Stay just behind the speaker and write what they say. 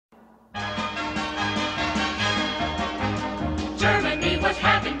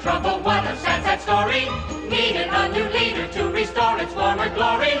story needed a new leader to restore its former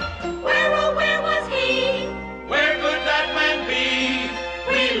glory. Where, oh, where was he? Where could that man be?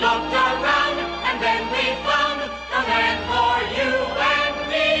 We looked around and then we found the man for you and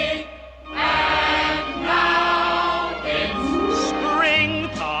me. And now it's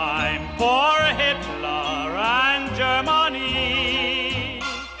springtime for Hitler and Germany.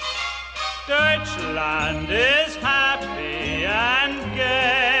 Deutschland is happy and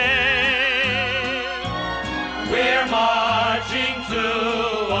gay. We're marching to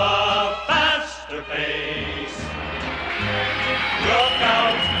a faster pace. Look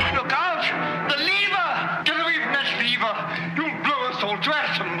out! Look out! The lever! Get away from that lever! You'll blow us all to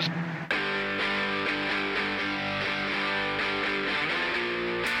atoms!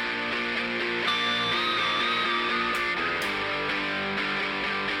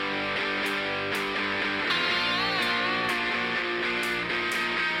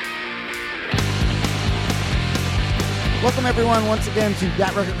 Welcome everyone once again to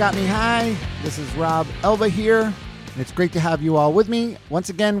That Record Got Me High. This is Rob Elba here, and it's great to have you all with me. Once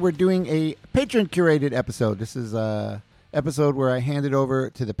again, we're doing a patron curated episode. This is a episode where I hand it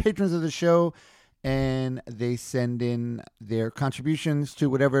over to the patrons of the show, and they send in their contributions to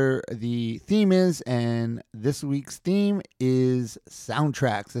whatever the theme is, and this week's theme is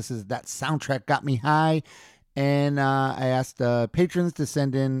soundtracks. This is That Soundtrack Got Me High. And I asked patrons to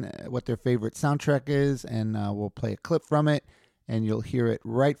send in what their favorite soundtrack is, and we'll play a clip from it, and you'll hear it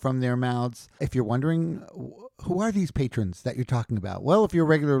right from their mouths. If you're wondering, who are these patrons that you're talking about? Well, if you're a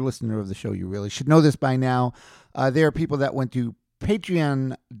regular listener of the show, you really should know this by now. They are people that went to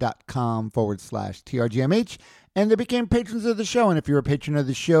patreon.com/TRGMH, and they became patrons of the show. And if you're a patron of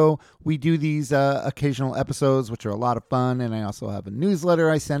the show, we do these occasional episodes, which are a lot of fun. And I also have a newsletter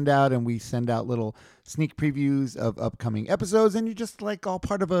I send out, and we send out little sneak previews of upcoming episodes. And you're just like all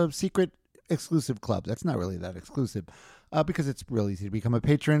part of a secret exclusive club. That's not really that exclusive because it's real easy to become a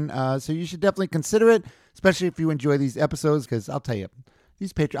patron. So you should definitely consider it, especially if you enjoy these episodes, because I'll tell you,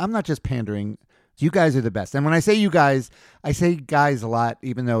 these patrons, I'm not just pandering. You guys are the best. And when I say you guys, I say guys a lot,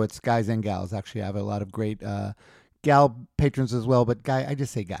 even though it's guys and gals. Actually, I have a lot of great gal patrons as well, but I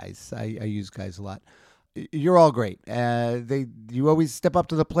just say guys. I use guys a lot. You're all great. You always step up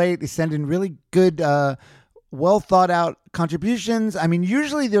to the plate. They send in really good, well thought out contributions. I mean,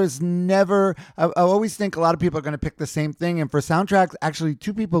 usually there's never, I always think a lot of people are going to pick the same thing. And for soundtracks, actually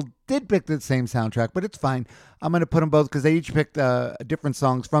 2 people did pick the same soundtrack, but it's fine. I'm going to put them both because they each picked different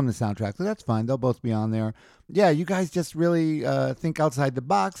songs from the soundtrack. So that's fine. They'll both be on there. Yeah, you guys just really think outside the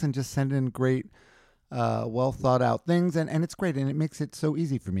box and just send in great, well thought out things. And it's great. And it makes it so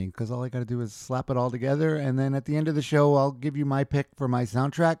easy for me because all I got to do is slap it all together. And then at the end of the show, I'll give you my pick for my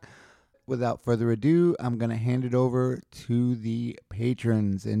soundtrack. Without further ado, I'm going to hand it over to the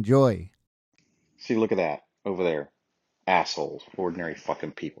patrons. Enjoy. See, look at that over there. Assholes, ordinary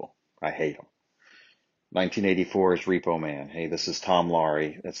fucking people. I hate them. 1984's Repo Man. Hey, this is Tom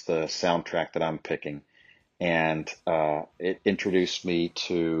Laurie. That's the soundtrack that I'm picking. And it introduced me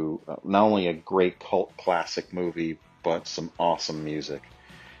to not only a great cult classic movie, but some awesome music.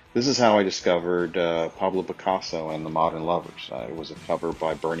 This is how I discovered Pablo Picasso and the Modern Lovers. It was a cover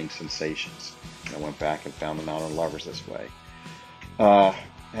by Burning Sensations. I went back and found the Modern Lovers this way. It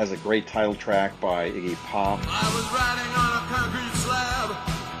has a great title track by Iggy Pop. I was riding on a concrete slab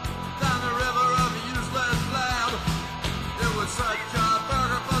down the river of a useless lab. It was such a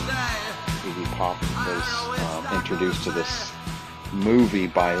beautiful day. Iggy Pop was introduced to this movie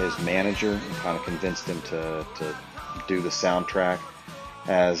by his manager and kind of convinced him to do the soundtrack.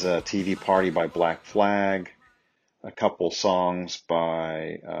 Has a TV Party by Black Flag, a couple songs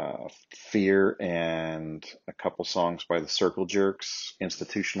by Fear, and a couple songs by the Circle Jerks,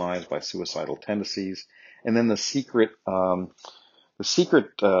 Institutionalized by Suicidal Tendencies. And then the secret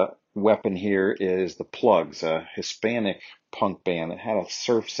weapon here is the Plugs, a Hispanic punk band that had a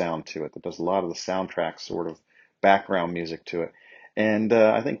surf sound to it that does a lot of the soundtrack sort of background music to it. And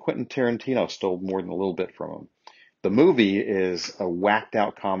I think Quentin Tarantino stole more than a little bit from him. The movie is a whacked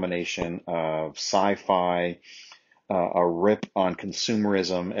out combination of sci-fi, a rip on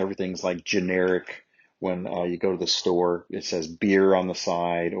consumerism. Everything's like generic. When you go to the store, it says beer on the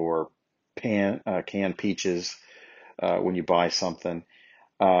side or canned peaches when you buy something.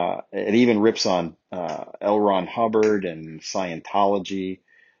 It even rips on L. Ron Hubbard and Scientology.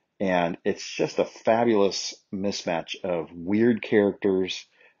 And it's just a fabulous mismatch of weird characters,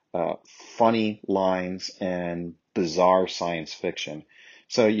 funny lines, and bizarre science fiction.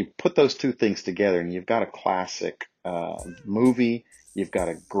 So you put those two things together and you've got a classic movie. You've got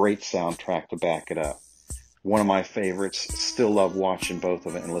a great soundtrack to back it up. One of my favorites. Still love watching both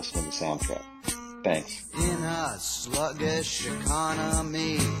of it and listening to the soundtrack. Thanks. In a sluggish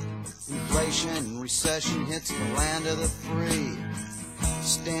economy, inflation, recession hits the land of the free.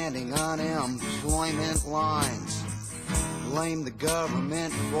 Standing unemployment lines, blame the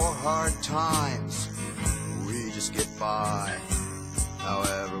government for hard times. We just get by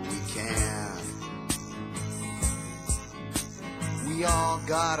however we can. We all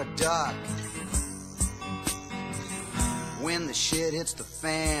gotta duck when the shit hits the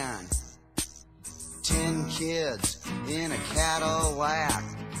fan. 10 kids in a Cadillac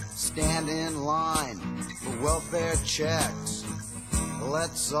stand in line for welfare checks.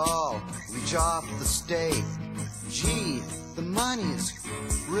 Let's all reach off the state. Gee, the money's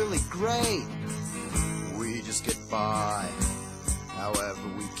really great. We just get by however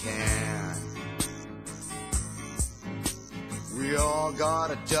we can. We all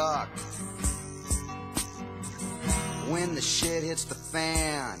gotta duck when the shit hits the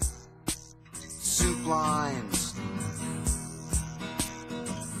fan. Soup lines,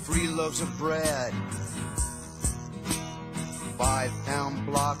 free loaves of bread, 5-pound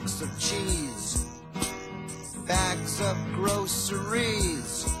blocks of cheese, bags of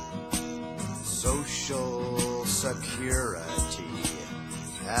groceries. Social Security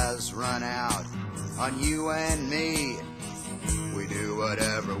has run out on you and me. We do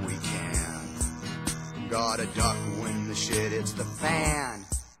whatever we can. Gotta duck when the shit hits the fan.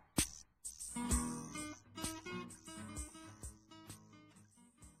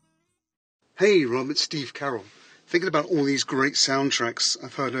 Hey Rob, it's Steve Carroll. Thinking about all these great soundtracks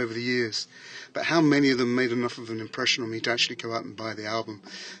I've heard over the years, but how many of them made enough of an impression on me to actually go out and buy the album?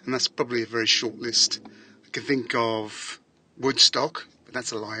 And that's probably a very short list. I can think of Woodstock, but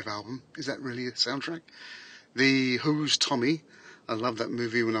that's a live album. Is that really a soundtrack? The Who's Tommy. I loved that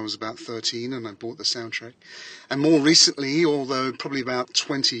movie when I was about 13 and I bought the soundtrack. And more recently, although probably about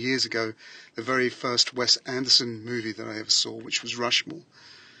 20 years ago, the very first Wes Anderson movie that I ever saw, which was Rushmore.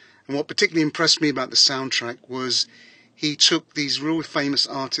 And what particularly impressed me about the soundtrack was he took these real famous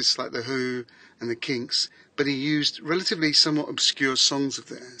artists like The Who and The Kinks, but he used relatively somewhat obscure songs of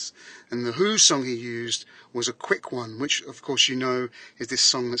theirs. And The Who song he used was a quick one, which of course you know is this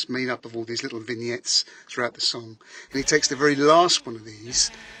song that's made up of all these little vignettes throughout the song. And he takes the very last one of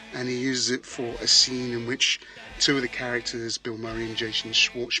these and he uses it for a scene in which two of the characters, Bill Murray and Jason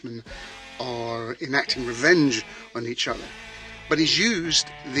Schwartzman, are enacting revenge on each other. But he's used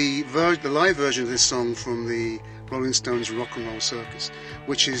the live version of this song from the Rolling Stones Rock and Roll Circus,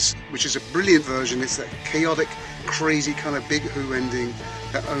 which is a brilliant version. It's that chaotic, crazy kind of Big Who ending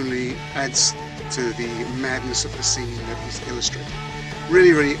that only adds to the madness of the scene that he's illustrated.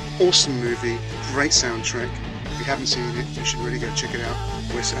 Really, really awesome movie, great soundtrack. If you haven't seen it, you should really go check it out.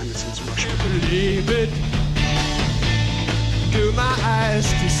 Wes Anderson's Rushmore. Believe it, do my eyes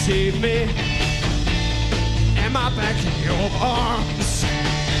deceive me? Am I back in your arms,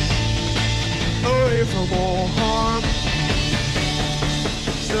 away from all harm?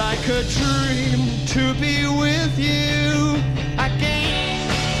 It's like a dream to be with you again.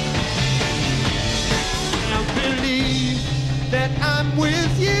 I believe that I'm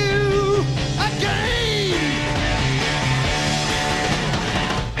with you again.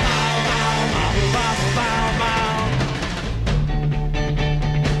 Bow, bow, bow, bow, bow.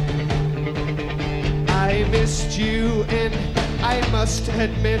 I missed you and I must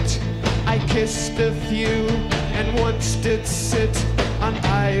admit I kissed a few and once did sit on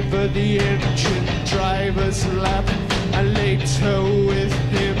either the engine driver's lap and later with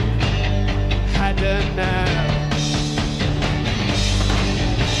him had a nap.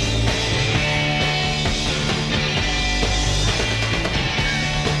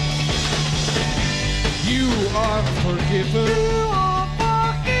 You are forgiven. You are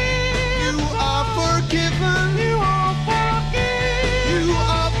forgiven. You are forgiven. You are forgiven. You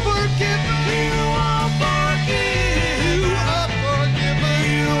are forgiven. You are forgiven. You are forgiven.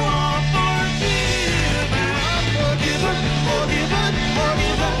 You are forgiven. Forgiven. Forgiven.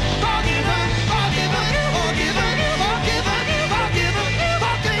 Forgiven. Forgiven. Forgiven. Forgiven. Forgiven. Forgiven.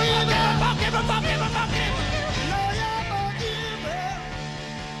 Forgiven. Forgiven.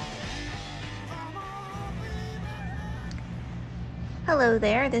 Hello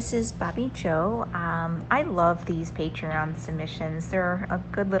there, this is Bobby Joe. I love these Patreon submissions. They're a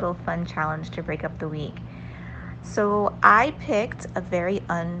good little fun challenge to break up the week. So I picked a very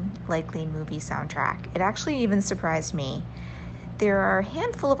unlikely movie soundtrack. It actually even surprised me. There are a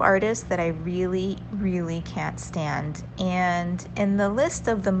handful of artists that I really, really can't stand. And in the list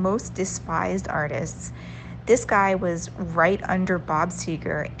of the most despised artists, This guy was right under Bob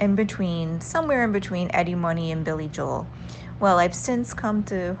Seger, somewhere in between Eddie Money and Billy Joel. Well, I've since come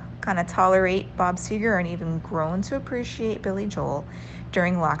to kind of tolerate Bob Seger and even grown to appreciate Billy Joel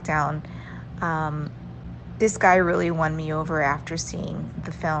during lockdown. This guy really won me over after seeing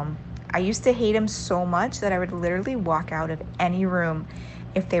the film. I used to hate him so much that I would literally walk out of any room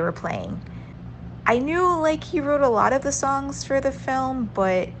if they were playing. I knew he wrote a lot of the songs for the film,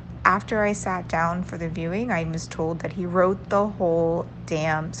 but after I sat down for the viewing, I was told that he wrote the whole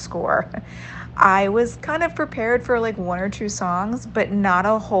damn score. I was kind of prepared for one or two songs, but not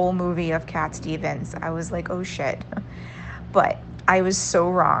a whole movie of Cat Stevens. I was like, oh shit. But I was so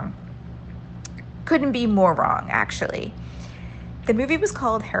wrong. Couldn't be more wrong, actually. The movie was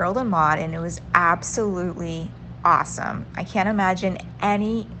called Harold and Maude, and it was absolutely awesome. I can't imagine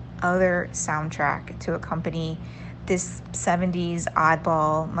any other soundtrack to accompany this 70s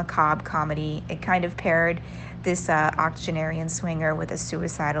oddball macabre comedy. It kind of paired this octogenarian swinger with a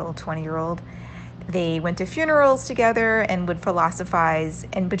suicidal 20-year-old. They went to funerals together and would philosophize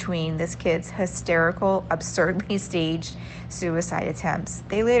in between this kid's hysterical, absurdly staged suicide attempts.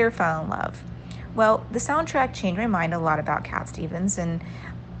 They later fell in love. Well, the soundtrack changed my mind a lot about Cat Stevens and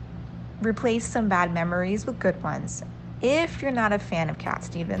replaced some bad memories with good ones. If you're not a fan of Cat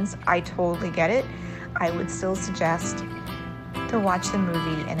Stevens, I totally get it. I would still suggest to watch the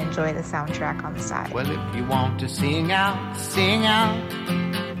movie and enjoy the soundtrack on the side. Well, if you want to sing out, sing out.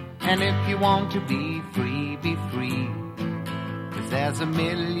 And if you want to be free, be free. 'Cause there's a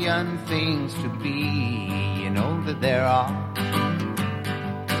million things to be, you know that there are.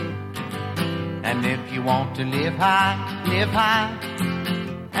 And if you want to live high, live high.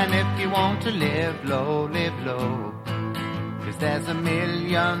 And if you want to live low, live low. 'Cause there's a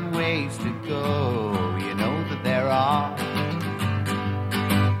million ways to go, you know that there are.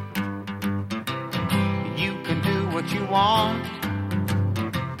 You can do what you want.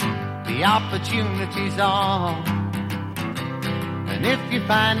 The opportunity's on. And if you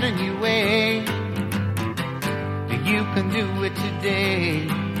find a new way, you can do it today.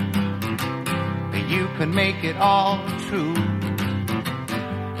 You can make it all true.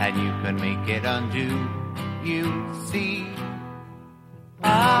 And you can make it undo. You see.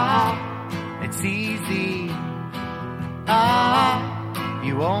 It's easy.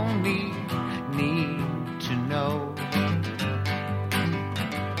 You only need to know.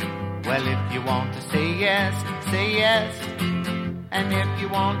 Well, if you want to say yes, say yes. And if you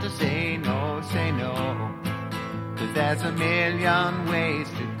want to say no, say no. 'Cause there's a million ways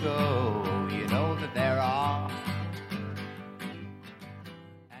to go. You know that there are.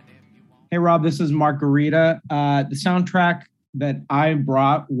 Hey, Rob, this is Margarita. The soundtrack that I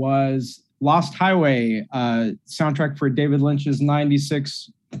brought was Lost Highway, soundtrack for David Lynch's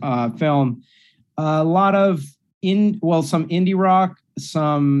 96 film. A lot of some indie rock,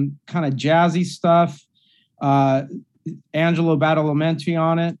 some kind of jazzy stuff. Angelo Badalamenti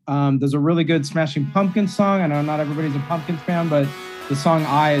on it. There's a really good Smashing Pumpkins song. I know not everybody's a Pumpkins fan, but the song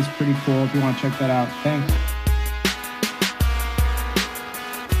I is pretty cool if you want to check that out. Thanks.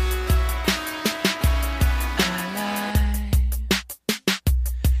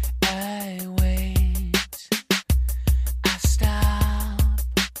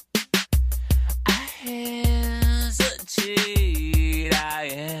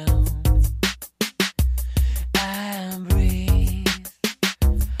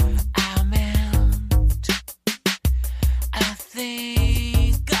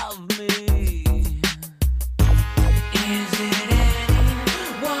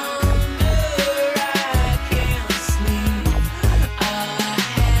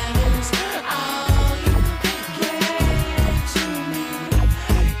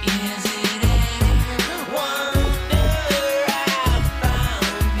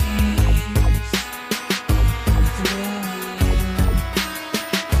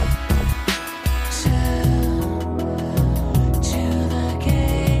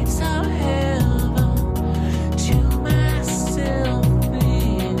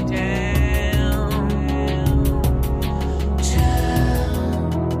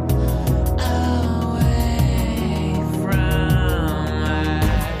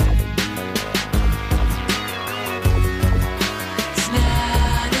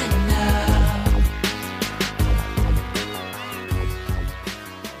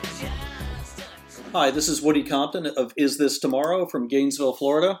 Hi, this is Woody Compton of Is This Tomorrow from Gainesville,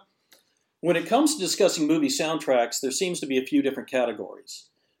 Florida. When it comes to discussing movie soundtracks, there seems to be a few different categories.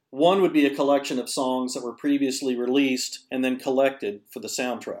 One would be a collection of songs that were previously released and then collected for the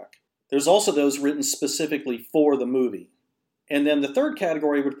soundtrack. There's also those written specifically for the movie. And then the third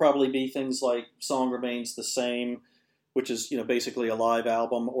category would probably be things like Song Remains the Same, which is, basically a live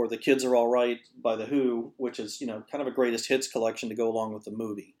album, or The Kids Are All Right by The Who, which is, kind of a greatest hits collection to go along with the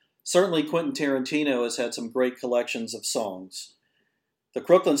movie. Certainly Quentin Tarantino has had some great collections of songs. The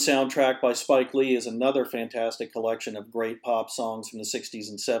Crooklyn soundtrack by Spike Lee is another fantastic collection of great pop songs from the 60s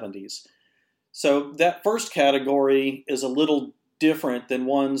and 70s. So that first category is a little different than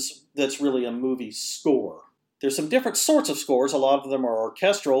ones that's really a movie score. There's some different sorts of scores. A lot of them are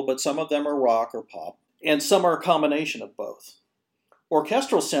orchestral, but some of them are rock or pop. And some are a combination of both.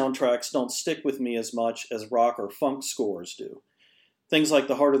 Orchestral soundtracks don't stick with me as much as rock or funk scores do. Things like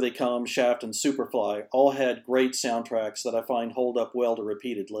The Harder They Come, Shaft, and Superfly all had great soundtracks that I find hold up well to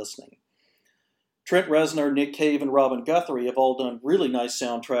repeated listening. Trent Reznor, Nick Cave, and Robin Guthrie have all done really nice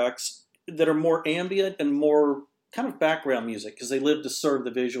soundtracks that are more ambient and more kind of background music because they live to serve the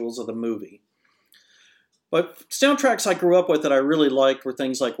visuals of the movie. But soundtracks I grew up with that I really liked were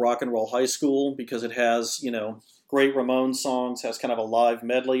things like Rock and Roll High School, because it has, great Ramones songs, has kind of a live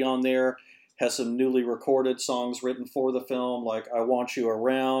medley on there, has some newly recorded songs written for the film, like I Want You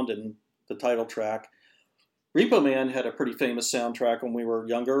Around and the title track. Repo Man had a pretty famous soundtrack when we were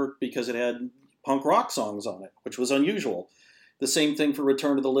younger because it had punk rock songs on it, which was unusual. The same thing for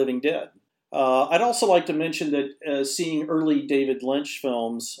Return of the Living Dead. I'd also like to mention that seeing early David Lynch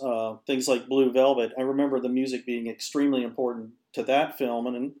films, things like Blue Velvet, I remember the music being extremely important to that film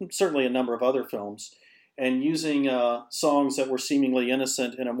and certainly a number of other films. And using songs that were seemingly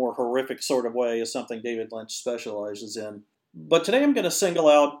innocent in a more horrific sort of way is something David Lynch specializes in. But today I'm going to single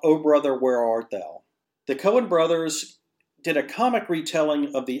out Oh Brother, Where Art Thou? The Coen brothers did a comic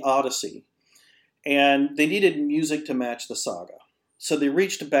retelling of the Odyssey, and they needed music to match the saga. So they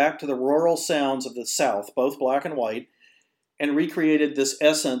reached back to the rural sounds of the South, both black and white, and recreated this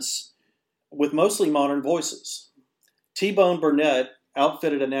essence with mostly modern voices. T-Bone Burnett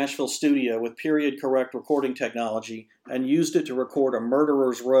outfitted a Nashville studio with period-correct recording technology and used it to record a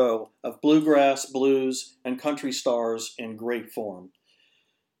murderer's row of bluegrass, blues, and country stars in great form.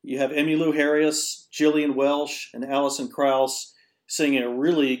 You have Emmylou Harris, Gillian Welch, and Alison Krauss singing a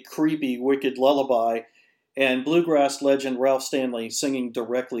really creepy, wicked lullaby, and bluegrass legend Ralph Stanley singing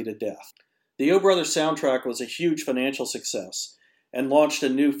directly to death. The Oh Brothers soundtrack was a huge financial success and launched a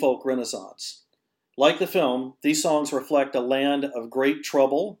new folk renaissance. Like the film, these songs reflect a land of great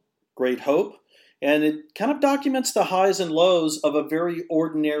trouble, great hope, and it kind of documents the highs and lows of a very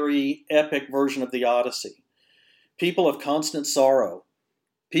ordinary, epic version of the Odyssey. People of constant sorrow,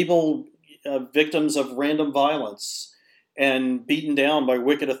 people victims of random violence, and beaten down by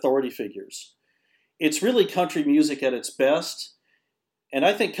wicked authority figures. It's really country music at its best, and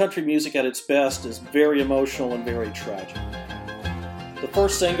I think country music at its best is very emotional and very tragic. The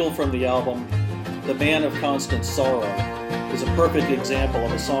first single from the album, The Man of Constant Sorrow, is a perfect example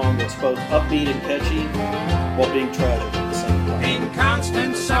of a song that's both upbeat and catchy while being tragic at the same time. In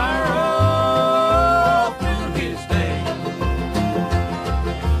constant sorrow through his day,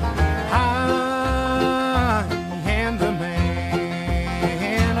 I am the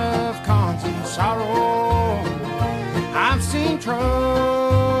man of constant sorrow. I've seen trouble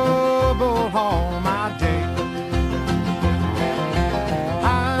all my day.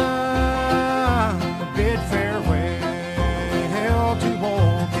 I bid farewell to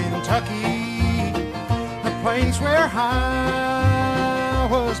old Kentucky, the place where I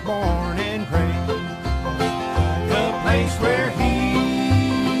was born and raised, the place where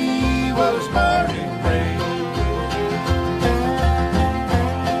he was born and raised.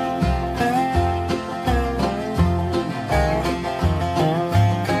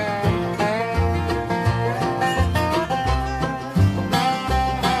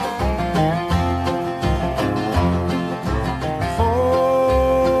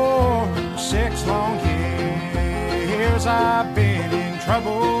 For 6 long years I've been in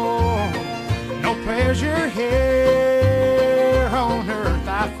trouble. No pleasure here on earth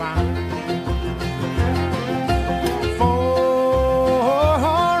I find.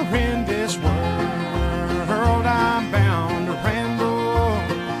 For in this world I'm bound to ramble.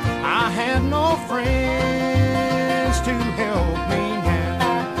 I had no friends to help me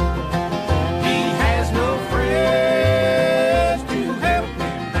now. He has no friends to help me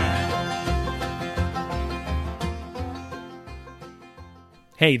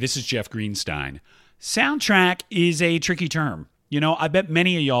Hey, this is Jeff Greenstein. Soundtrack is a tricky term. You know, I bet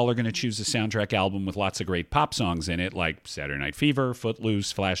many of y'all are going to choose a soundtrack album with lots of great pop songs in it, like Saturday Night Fever,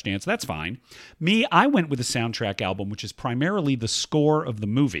 Footloose, Flashdance. That's fine. Me, I went with a soundtrack album which is primarily the score of the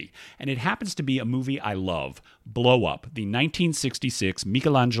movie, and it happens to be a movie I love, Blow Up, the 1966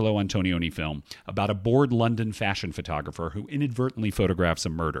 Michelangelo Antonioni film about a bored London fashion photographer who inadvertently photographs a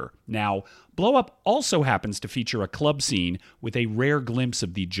murder. Now, Blow Up also happens to feature a club scene with a rare glimpse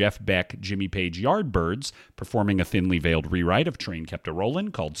of the Jeff Beck, Jimmy Page Yardbirds performing a thinly veiled rewrite of Train Kept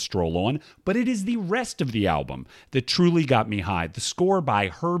A-Rollin' called Stroll On, but it is the rest of the album that truly got me high. The score by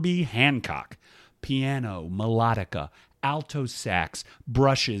Herbie Hancock. Piano, melodica, alto sax,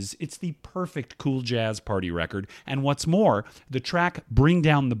 brushes. It's the perfect cool jazz party record. And what's more, the track Bring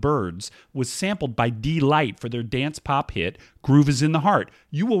Down the Birds was sampled by D-Light for their dance pop hit Groove Is in the Heart.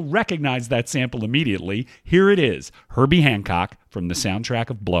 You will recognize that sample immediately. Here it is, Herbie Hancock from the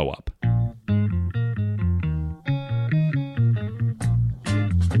soundtrack of Blow Up.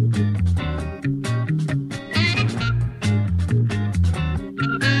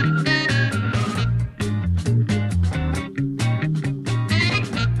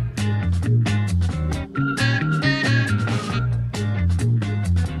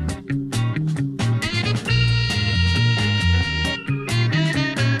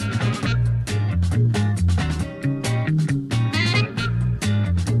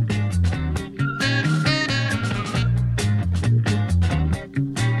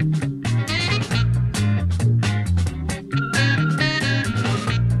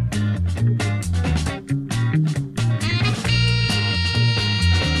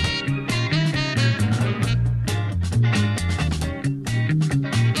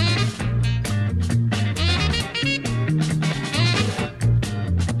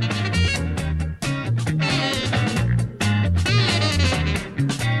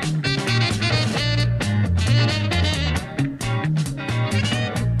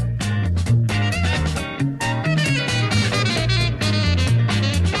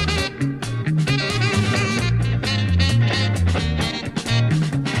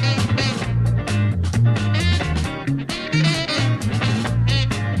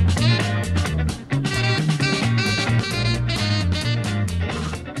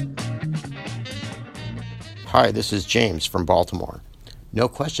 Hi, this is James from Baltimore. No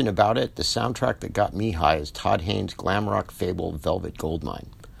question about it, the soundtrack that got me high is Todd Haynes' glam rock fable Velvet Goldmine.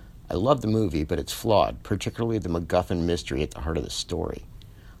 I love the movie, but it's flawed, particularly the MacGuffin mystery at the heart of the story.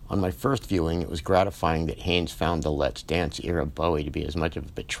 On my first viewing, it was gratifying that Haynes found the Let's Dance era Bowie to be as much of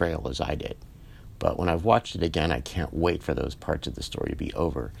a betrayal as I did. But when I've watched it again, I can't wait for those parts of the story to be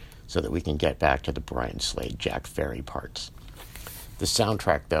over so that we can get back to the Brian Slade, Jack Ferry parts. The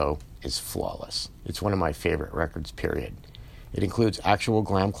soundtrack, though, is flawless. It's one of my favorite records, period. It includes actual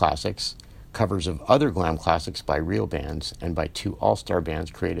glam classics, covers of other glam classics by real bands and by two all-star bands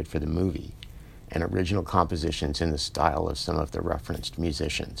created for the movie, and original compositions in the style of some of the referenced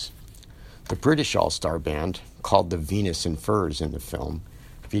musicians. The British all-star band, called the Venus in Furs in the film,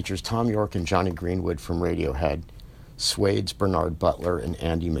 features Tom York and Johnny Greenwood from Radiohead, Suede's Bernard Butler and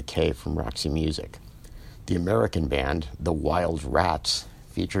Andy McKay from Roxy Music. The American band, the Wild Rats,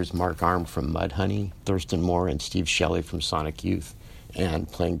 features Mark Arm from Mudhoney, Thurston Moore and Steve Shelley from Sonic Youth, and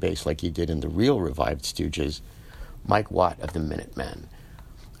playing bass like he did in the real revived Stooges, Mike Watt of the Minutemen.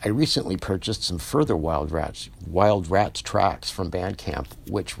 I recently purchased some further Wild Rats tracks from Bandcamp,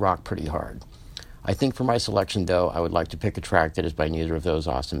 which rock pretty hard. I think for my selection, though, I would like to pick a track that is by neither of those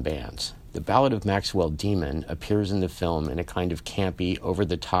awesome bands. The Ballad of Maxwell Demon appears in the film in a kind of campy,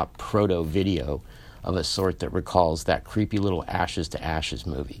 over-the-top proto-video of a sort that recalls that creepy little Ashes to Ashes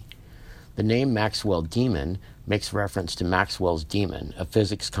movie. The name Maxwell Demon makes reference to Maxwell's demon, a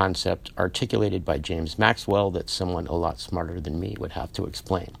physics concept articulated by James Maxwell that someone a lot smarter than me would have to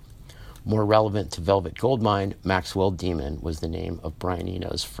explain. More relevant to Velvet Goldmine, Maxwell Demon was the name of Brian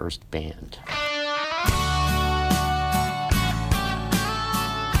Eno's first band.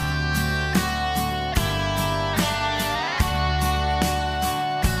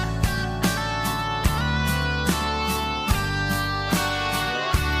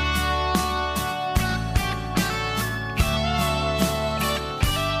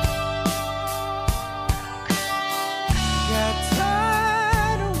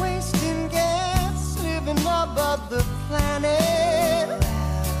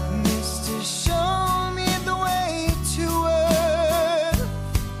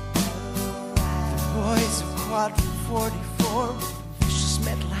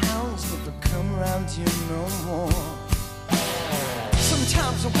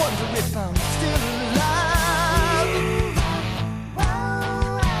 Sometimes I wonder if I'm still alive.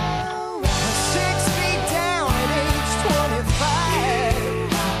 6 feet down at age 25.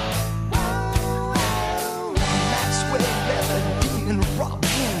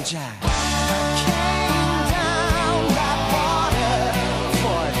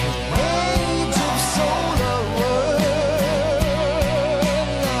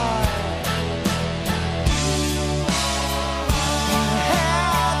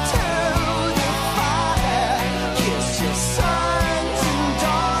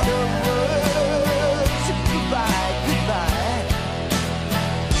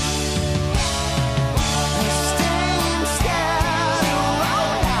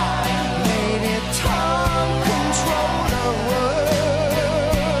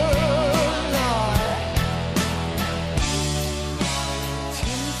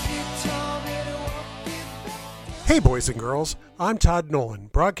 Hey boys and girls, I'm Todd Nolan,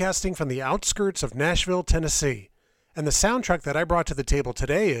 broadcasting from the outskirts of Nashville, Tennessee. And the soundtrack that I brought to the table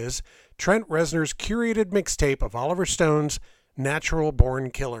today is Trent Reznor's curated mixtape of Oliver Stone's Natural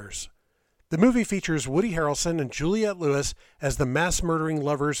Born Killers. The movie features Woody Harrelson and Juliette Lewis as the mass-murdering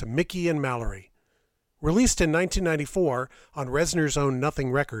lovers Mickey and Mallory. Released in 1994 on Reznor's own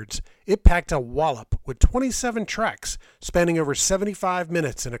Nothing Records, it packed a wallop with 27 tracks spanning over 75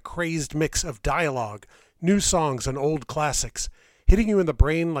 minutes in a crazed mix of dialogue, new songs, and old classics, hitting you in the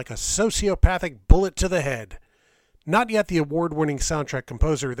brain like a sociopathic bullet to the head. Not yet the award-winning soundtrack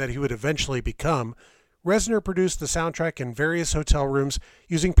composer that he would eventually become, Reznor produced the soundtrack in various hotel rooms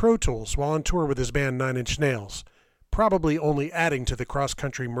using Pro Tools while on tour with his band Nine Inch Nails, probably only adding to the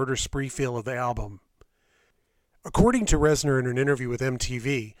cross-country murder spree feel of the album. According to Reznor in an interview with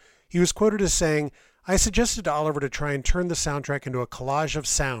MTV, he was quoted as saying, "I suggested to Oliver to try and turn the soundtrack into a collage of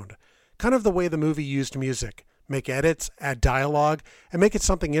sound, kind of the way the movie used music, make edits, add dialogue, and make it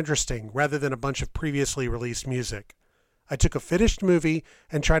something interesting rather than a bunch of previously released music. I took a finished movie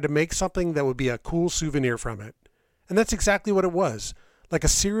and tried to make something that would be a cool souvenir from it. And that's exactly what it was. Like a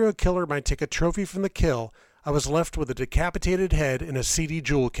serial killer might take a trophy from the kill, I was left with a decapitated head in a CD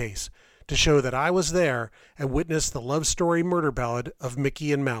jewel case to show that I was there and witnessed the love story murder ballad of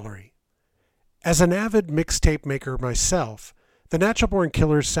Mickey and Mallory." As an avid mixtape maker myself, the Natural Born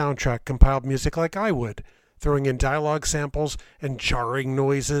Killers soundtrack compiled music like I would, throwing in dialogue samples and jarring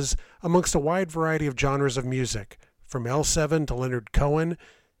noises amongst a wide variety of genres of music, from L7 to Leonard Cohen,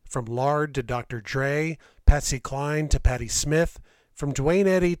 from Lard to Dr. Dre, Patsy Cline to Patti Smith, from Dwayne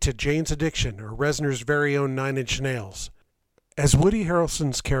Eddy to Jane's Addiction or Reznor's very own Nine Inch Nails. As Woody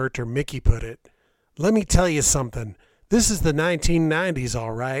Harrelson's character Mickey put it, "Let me tell you something. This is the 1990s,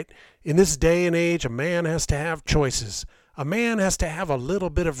 all right. In this day and age, a man has to have choices. A man has to have a little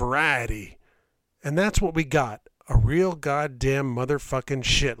bit of variety." And that's what we got, a real goddamn motherfucking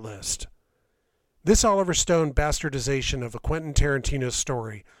shit list. This Oliver Stone bastardization of a Quentin Tarantino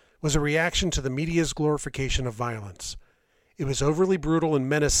story was a reaction to the media's glorification of violence. It was overly brutal and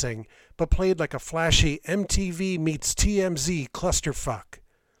menacing, but played like a flashy MTV meets TMZ clusterfuck.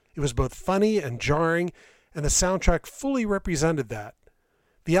 It was both funny and jarring, and the soundtrack fully represented that.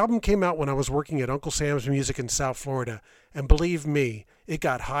 The album came out when I was working at Uncle Sam's Music in South Florida, and believe me, it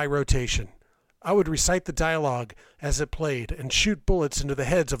got high rotation. I would recite the dialogue as it played and shoot bullets into the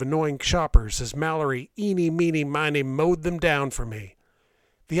heads of annoying shoppers as Mallory eeny, meeny, miny mowed them down for me.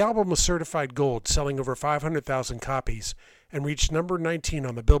 The album was certified gold, selling over 500,000 copies, and reached number 19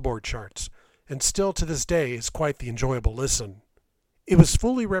 on the Billboard charts, and still to this day is quite the enjoyable listen. It was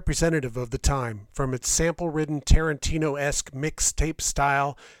fully representative of the time, from its sample-ridden Tarantino-esque mixtape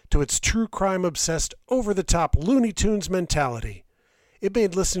style to its true crime-obsessed, over-the-top Looney Tunes mentality. It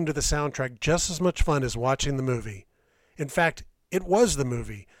made listening to the soundtrack just as much fun as watching the movie. In fact, it was the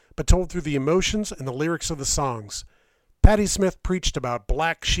movie, but told through the emotions and the lyrics of the songs. Patti Smith preached about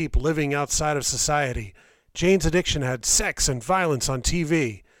black sheep living outside of society. Jane's Addiction had sex and violence on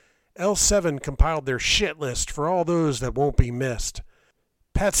TV. L7 compiled their shit list for all those that won't be missed.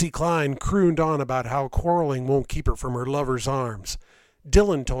 Patsy Cline crooned on about how quarreling won't keep her from her lover's arms.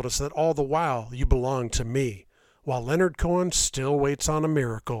 Dylan told us that all the while you belong to me, while Leonard Cohen still waits on a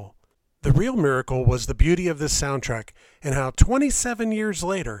miracle. The real miracle was the beauty of this soundtrack and how 27 years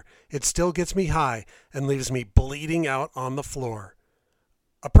later it still gets me high and leaves me bleeding out on the floor.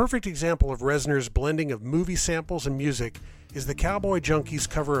 A perfect example of Reznor's blending of movie samples and music is the Cowboy Junkies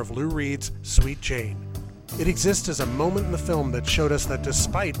cover of Lou Reed's Sweet Jane. It exists as a moment in the film that showed us that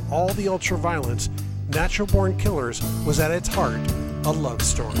despite all the ultra-violence, Natural Born Killers was at its heart a love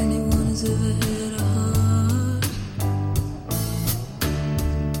story. Anyone has ever had a heart,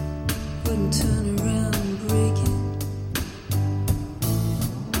 wouldn't turn around and break it.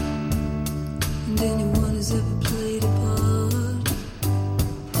 And anyone has ever played a part,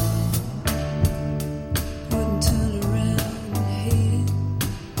 wouldn't turn around and hate it.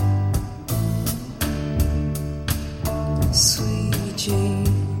 Sweet Jane,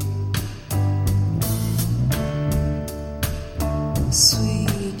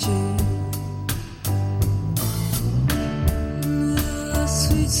 sweet Jane, oh,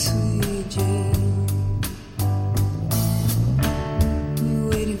 sweet, sweet Jane. You're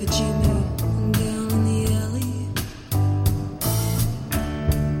waiting for Jimmy down in the alley.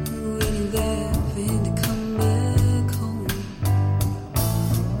 You're waiting there for him to come back home.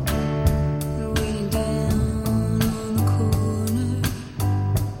 You're waiting down on the corner.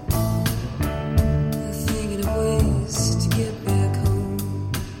 You're thinking of ways to get back home.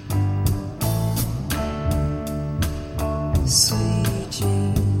 Sweet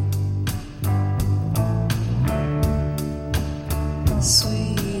Jane,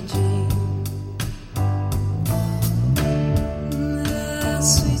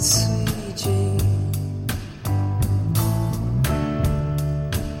 sweet, sweet Jane.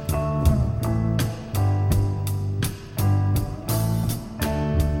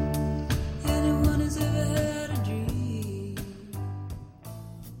 Anyone has ever had a dream?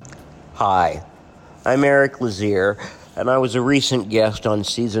 Hi, I'm Eric Lazier, and I was a recent guest on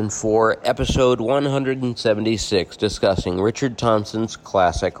Season 4, Episode 176, discussing Richard Thompson's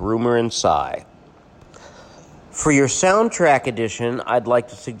classic Rumor and Sigh. For your soundtrack edition, I'd like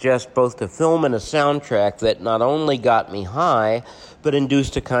to suggest both a film and a soundtrack that not only got me high, but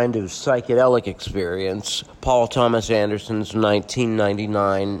induced a kind of psychedelic experience, Paul Thomas Anderson's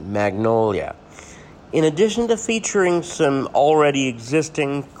 1999 Magnolia. In addition to featuring some already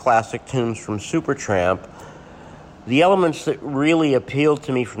existing classic tunes from Supertramp, the elements that really appealed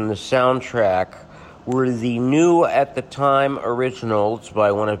to me from the soundtrack were the new, at the time, originals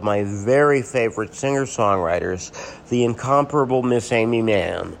by one of my very favorite singer-songwriters, the incomparable Miss Amy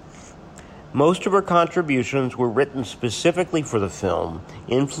Mann. Most of her contributions were written specifically for the film,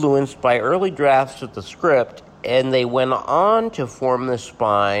 influenced by early drafts of the script, and they went on to form the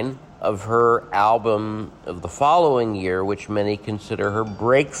spine of her album of the following year, which many consider her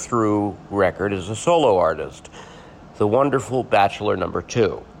breakthrough record as a solo artist, The Wonderful Bachelor No.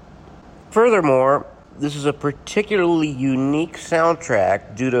 2. Furthermore, this is a particularly unique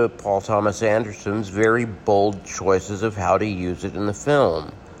soundtrack due to Paul Thomas Anderson's very bold choices of how to use it in the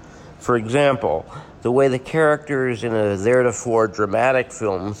film. For example, the way the characters in a theretofore dramatic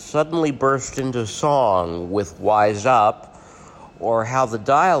film suddenly burst into song with Wise Up, or how the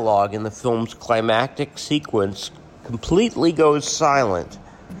dialogue in the film's climactic sequence completely goes silent,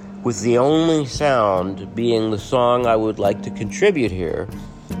 with the only sound being the song I would like to contribute here,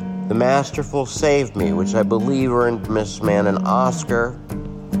 the masterful Save Me, which I believe earned Miss Mann an Oscar,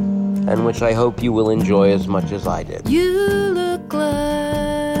 and which I hope you will enjoy as much as I did. You look like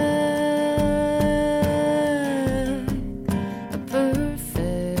a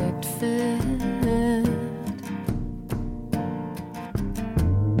perfect fit.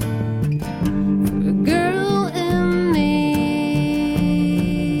 For a girl in need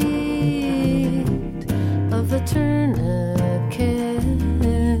of a tourniquet.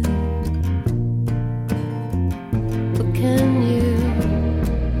 But can you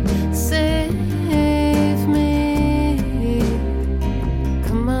save me?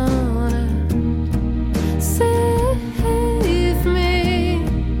 Come on and save me.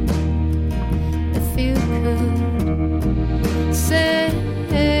 If you could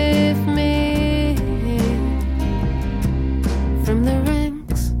save me from the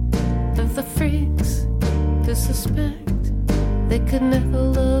ranks of the freaks who suspect they could never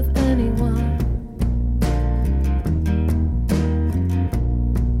love anyone.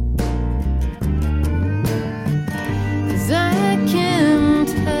 'Cause I can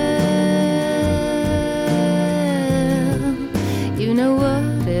tell, you know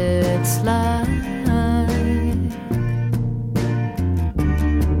what it's like.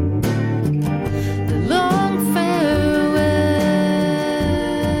 The long farewell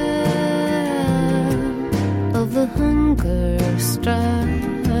of the hunger strike.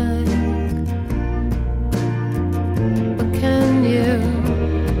 But can you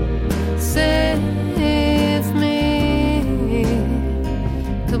save me?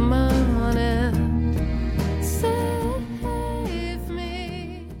 Come on and save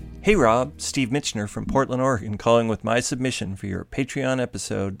me. Hey Rob, Steve Mitchner from Portland, Oregon, calling with my submission for your Patreon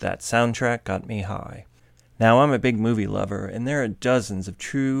episode, That Soundtrack Got Me High. Now, I'm a big movie lover, and there are dozens of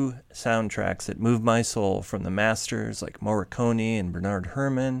true soundtracks that move my soul, from the masters like Morricone and Bernard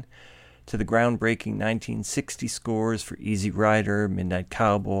Herrmann, to the groundbreaking 1960 scores for Easy Rider, Midnight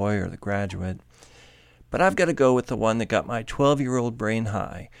Cowboy, or The Graduate. But I've got to go with the one that got my 12-year-old brain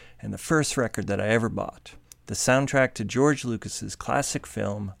high, and the first record that I ever bought, the soundtrack to George Lucas's classic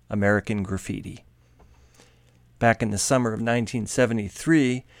film, American Graffiti. Back in the summer of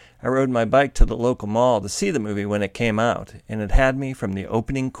 1973, I rode my bike to the local mall to see the movie when it came out, and it had me from the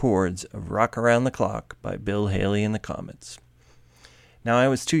opening chords of Rock Around the Clock by Bill Haley and the Comets. Now, I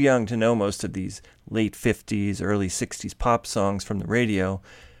was too young to know most of these late 50s, early 60s pop songs from the radio,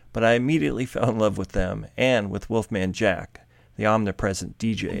 but I immediately fell in love with them, and with Wolfman Jack, the omnipresent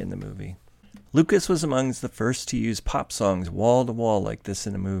DJ in the movie. Lucas was amongst the first to use pop songs wall-to-wall like this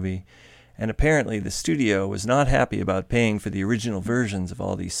in a movie, and apparently the studio was not happy about paying for the original versions of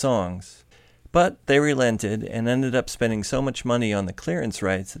all these songs. But they relented and ended up spending so much money on the clearance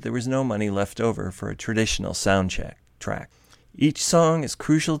rights that there was no money left over for a traditional soundtrack. Each song is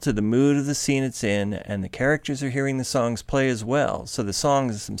crucial to the mood of the scene it's in, and the characters are hearing the songs play as well, so the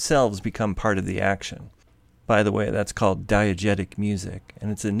songs themselves become part of the action. By the way, that's called diegetic music,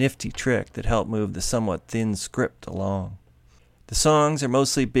 and it's a nifty trick that helped move the somewhat thin script along. The songs are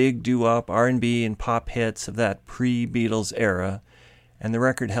mostly big doo-wop, R&B, and pop hits of that pre-Beatles era, and the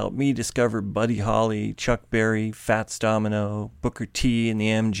record helped me discover Buddy Holly, Chuck Berry, Fats Domino, Booker T and the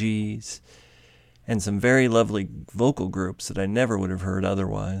MGs, and some very lovely vocal groups that I never would have heard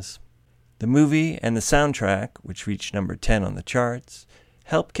otherwise. The movie and the soundtrack, which reached number 10 on the charts,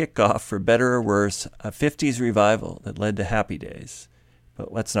 helped kick off, for better or worse, a 50s revival that led to Happy Days.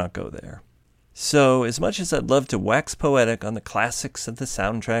 But let's not go there. So, as much as I'd love to wax poetic on the classics of the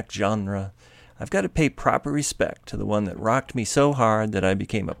soundtrack genre, I've got to pay proper respect to the one that rocked me so hard that I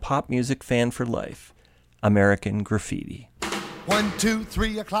became a pop music fan for life, American Graffiti. 1, 2,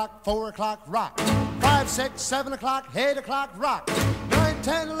 3 o'clock, 4 o'clock, rock. 5, 6, 7 o'clock, 8 o'clock, rock. 9,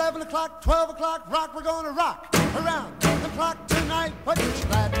 10, 11 o'clock, 12 o'clock, rock. We're gonna rock around the clock tonight. Put your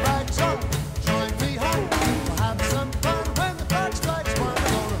glad rags on, join me home. We'll have some fun when the clock strikes 1. We're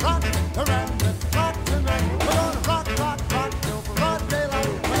gonna rock around the clock tonight. We're gonna rock, rock, rock till broad daylight.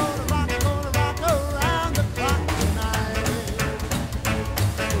 We're gonna rock around the clock tonight.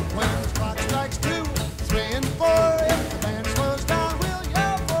 When the clock strikes 2, 3, and 4, if the band slows down, we'll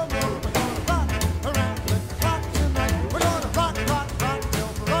yell for more. We're gonna rock around the clock tonight. We're gonna rock, rock, rock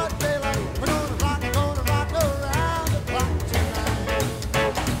till broad daylight. We're gonna rock around the clock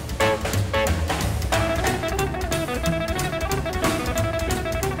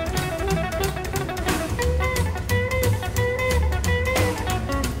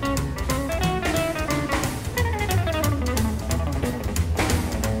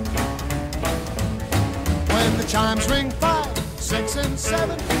When the chimes ring 5, 6, and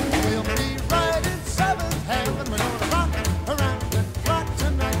 7, we'll be right in 7th heaven. We're gonna rock around the clock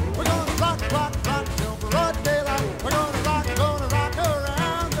tonight. We're gonna rock, rock, rock till broad daylight. We're gonna rock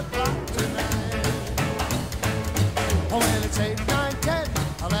around the clock tonight. When it's 8, 9, 10,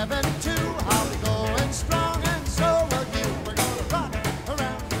 11, 2, I'll be going strong, and so will you. We're gonna rock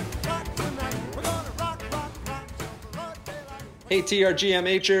around the clock tonight. We're gonna rock, rock, rock till broad daylight. Hey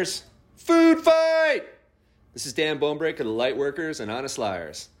TRGMHers, food fight! This is Dan Bonebreak of the Lightworkers and Honest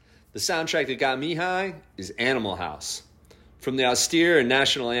Liars. The soundtrack that got me high is Animal House. From the austere and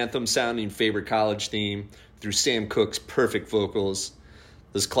national anthem sounding favorite college theme, through Sam Cooke's perfect vocals,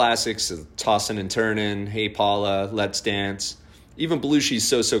 those classics of Tossin' and Turnin', Hey Paula, Let's Dance, even Belushi's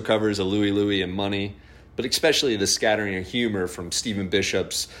so-so covers of Louie Louie and Money, but especially the scattering of humor from Stephen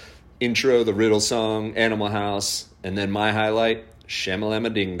Bishop's intro, the Riddle song, Animal House, and then my highlight,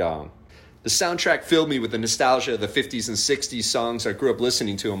 Shamalama Ding Dong. The soundtrack filled me with the nostalgia of the 50s and 60s songs I grew up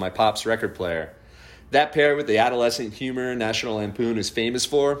listening to on my pop's record player. That paired with the adolescent humor National Lampoon is famous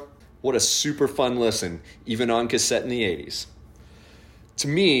for, what a super fun listen, even on cassette in the 80s. To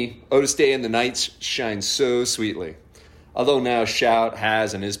me, Otis Day and the Knights shine so sweetly, although now Shout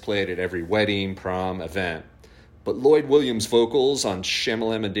has and is played at every wedding, prom, event. But Lloyd Williams' vocals on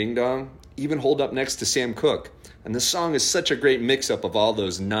Shamalama Ding Dong even hold up next to Sam Cooke. And the song is such a great mix-up of all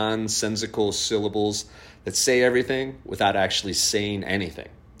those nonsensical syllables that say everything without actually saying anything.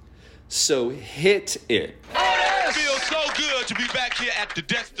 So hit it. It feels so good to be back here at the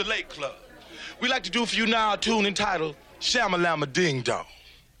Dexter Lake Club. We'd like to do for you now a tune entitled Shamalama Ding Dong.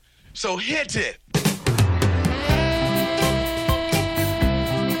 So hit it.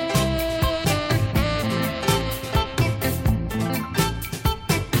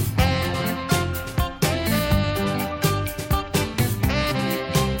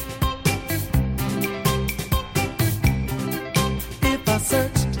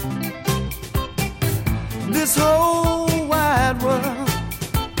 This whole wide world,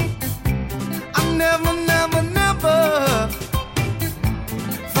 I never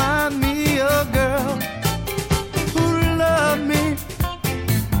find me a girl who loved me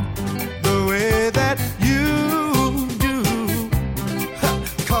the way that you do.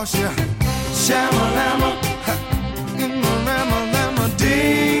 'Cause you shamalama, lama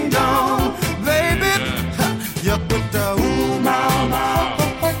ding dong, baby. You put the ooh mama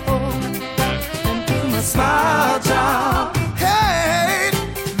smile job. Hey,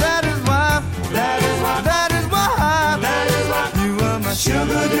 that is why you are my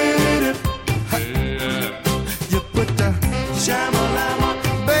sugar daddy. You put the shamalama,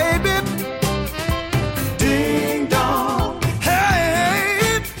 baby, ding dong.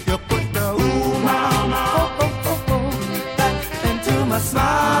 Hey, you put the ooh mama back into my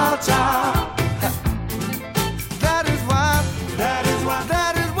smile job.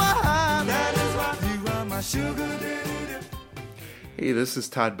 Hey, this is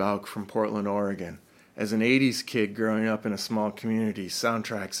Todd Bauk from Portland, Oregon, As an 80s kid growing up in a small community,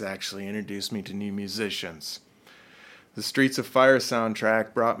 soundtracks actually introduced me to new musicians. The Streets of Fire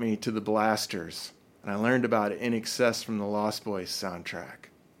soundtrack brought me to the Blasters, and I learned about In Excess from the Lost Boys soundtrack.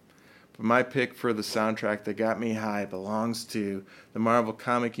 But my pick for the soundtrack that got me high belongs to the Marvel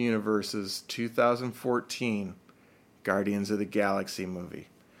Comic Universe's 2014 Guardians of the Galaxy movie.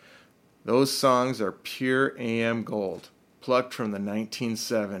 Those songs are pure AM gold, plucked from the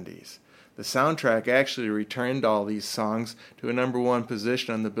 1970s. The soundtrack actually returned all these songs to a #1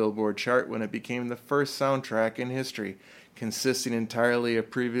 position on the Billboard chart when it became the first soundtrack in history, consisting entirely of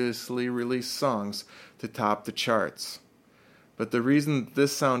previously released songs, to top the charts. But the reason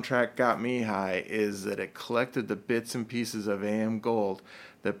this soundtrack got me high is that it collected the bits and pieces of AM gold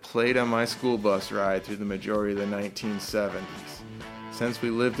that played on my school bus ride through the majority of the 1970s. Since we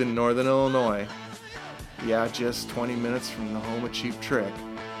lived in Northern Illinois, just 20 minutes from the home of Cheap Trick,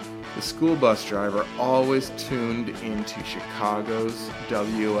 the school bus driver always tuned into Chicago's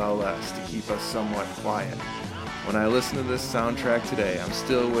WLS to keep us somewhat quiet. When I listen to this soundtrack today, I'm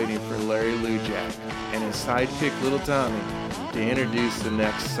still waiting for Larry Lujak and his sidekick Little Tommy to introduce the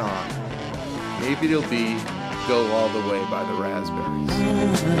next song. Maybe it'll be Go All the Way by the Raspberries.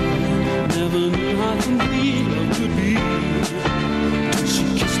 Never knew how complete love could be. She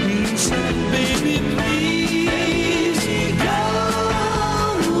kissed me and said, baby, please go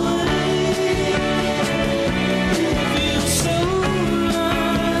away. Feel so right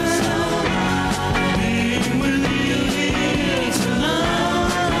being with you here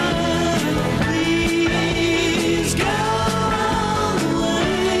tonight. Please go away.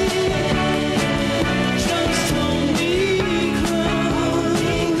 Just hold me close.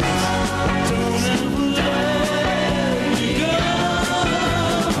 Don't ever let me go.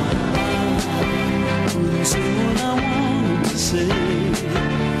 Couldn't say what I wanted to say.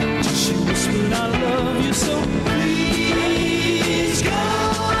 Till she whispered, I love you, so please go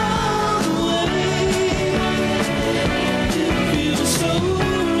away. It feels so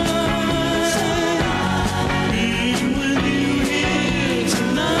right being with you here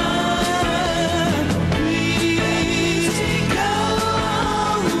tonight. Please go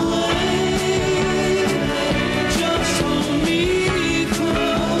away. Just hold me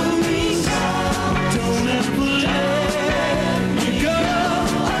close. Don't ever let me go.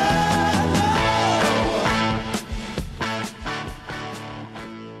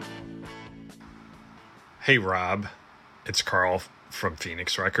 Hey Rob, it's Carl from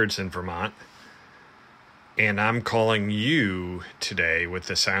Phoenix Records in Vermont, and I'm calling you today with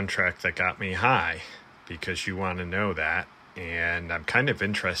the soundtrack that got me high because you want to know that, and I'm kind of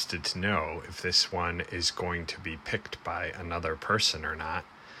interested to know if this one is going to be picked by another person or not.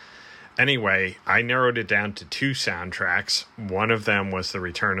 Anyway, I narrowed it down to 2 soundtracks. One of them was the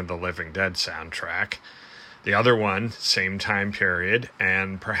Return of the Living Dead soundtrack. The other one, same time period,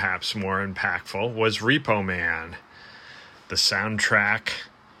 and perhaps more impactful, was Repo Man, the soundtrack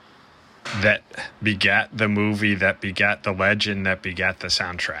that begat the movie, that begat the legend, that begat the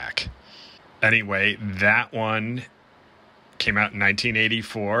soundtrack. Anyway, that one came out in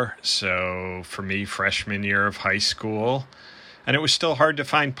 1984, so for me, freshman year of high school, and it was still hard to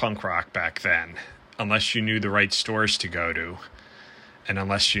find punk rock back then, unless you knew the right stores to go to, and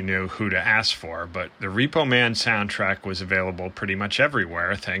unless you knew who to ask for. But the Repo Man soundtrack was available pretty much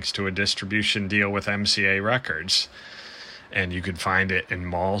everywhere thanks to a distribution deal with MCA Records. And you could find it in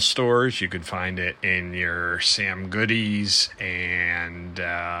mall stores, you could find it in your Sam Goodies, and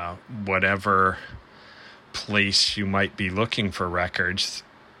whatever place you might be looking for records.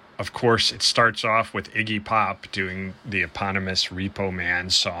 Of course, it starts off with Iggy Pop doing the eponymous Repo Man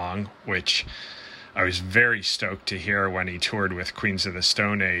song, which I was very stoked to hear when he toured with Queens of the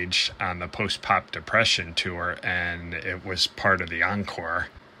Stone Age on the Post-Pop Depression tour, and it was part of the encore.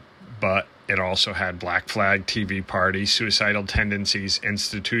 But it also had Black Flag, TV Party, Suicidal Tendencies,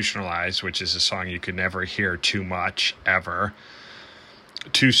 Institutionalized, which is a song you could never hear too much, ever.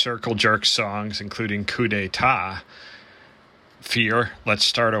 2 Circle Jerk songs, including Coup d'etat, Fear, Let's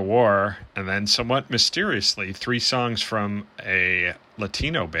Start a War, and then somewhat mysteriously, 3 songs from a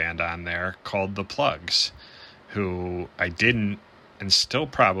Latino band on there called The Plugs, who I didn't and still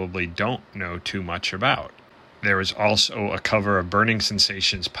probably don't know too much about. There was also a cover of Burning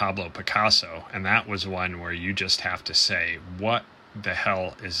Sensations' Pablo Picasso, and that was one where you just have to say, what the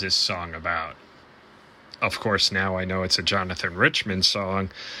hell is this song about? Of course, now I know it's a Jonathan Richman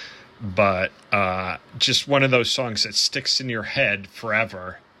song, but just one of those songs that sticks in your head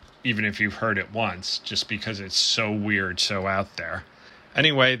forever, even if you've heard it once, just because it's so weird, so out there.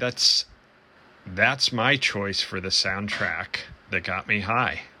 Anyway, that's my choice for the soundtrack that got me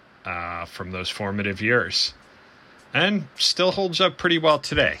high. from those formative years. And still holds up pretty well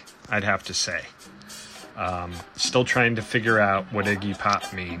today, I'd have to say. Still trying to figure out what Iggy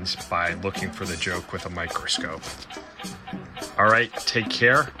Pop means by looking for the joke with a microscope. All right, take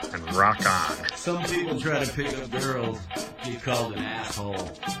care and rock on. Some people try to pick up girls, get called an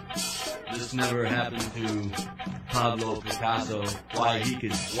asshole. This never happened to Pablo Picasso. Why, he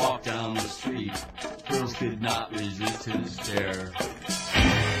could walk down the street. Girls could not resist his stare.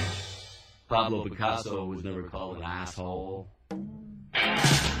 Pablo Picasso was never called an asshole.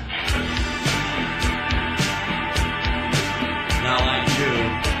 Not like you.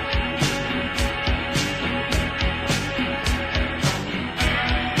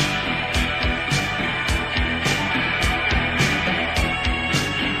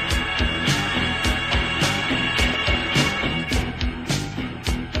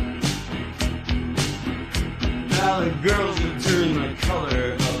 Now the girls have turned the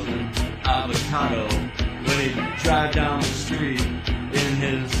color of an avocado when he drive down the street in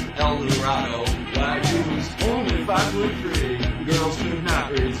his Eldorado. Why, he was only 5'3". Girls could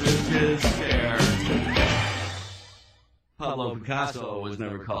not resist his stare. Pablo Picasso was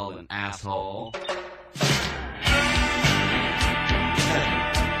never called an asshole.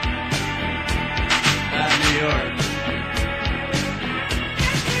 At New York.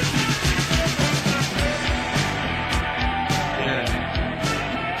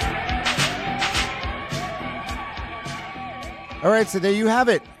 All right, so there you have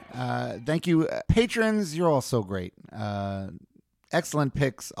it. Thank you, patrons. You're all so great. Excellent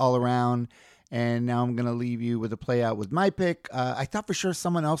picks all around. And now I'm going to leave you with a play out with my pick. I thought for sure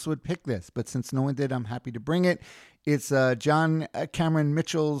someone else would pick this, but since no one did, I'm happy to bring it. It's John Cameron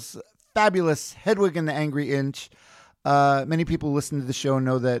Mitchell's fabulous Hedwig and the Angry Inch. Many people who listen to the show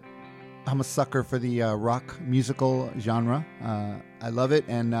know that I'm a sucker for the rock musical genre. I love it.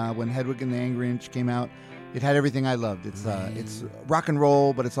 And when Hedwig and the Angry Inch came out, it had everything I loved. It's rock and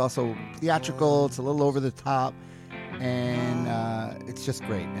roll, but it's also theatrical. It's a little over the top, and it's just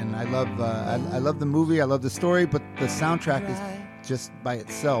great. And I love the movie. I love the story, but the soundtrack is just by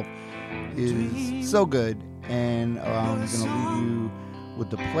itself is so good. And I'm going to leave you with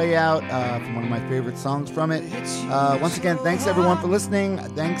the play out from one of my favorite songs from it. Once again, thanks everyone for listening.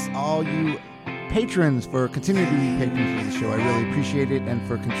 Thanks all you patrons for continuing to be patrons of the show. I really appreciate it, and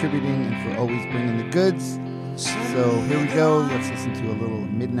for contributing and for always bringing the goods. So here we go. Let's listen to a little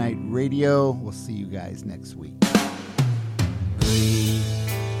Midnight Radio. We'll see you guys next week. Breathe,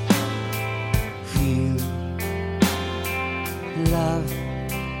 feel, love,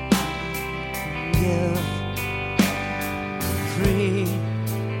 give, free.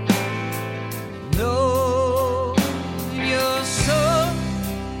 Know your soul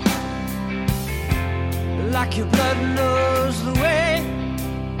like your blood knows the way.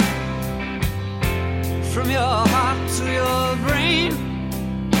 From your heart to your brain,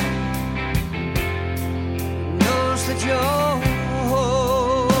 knows that you're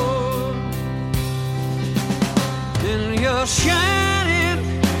whole. And you're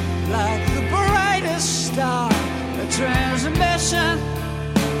shining like the brightest star, a transmission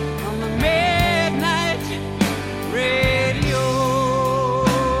on the Midnight Radio.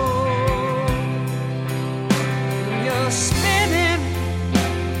 And you're spinning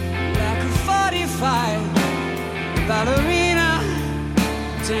like a 45 ballerina,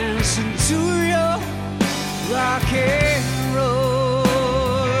 dancing to your rock and roll.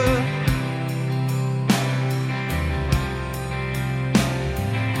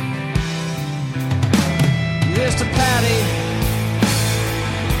 Mr. Patty,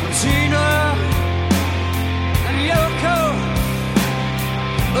 Tina, and Yoko,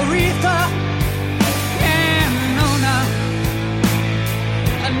 Aretha, and Nona,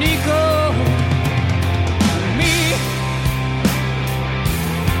 and Nico.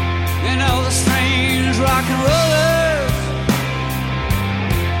 And all the strange rock and rollers,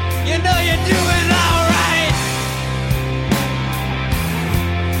 you know you're doing all right.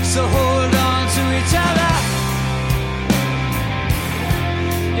 So hold on to each other.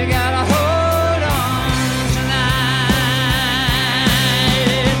 You gotta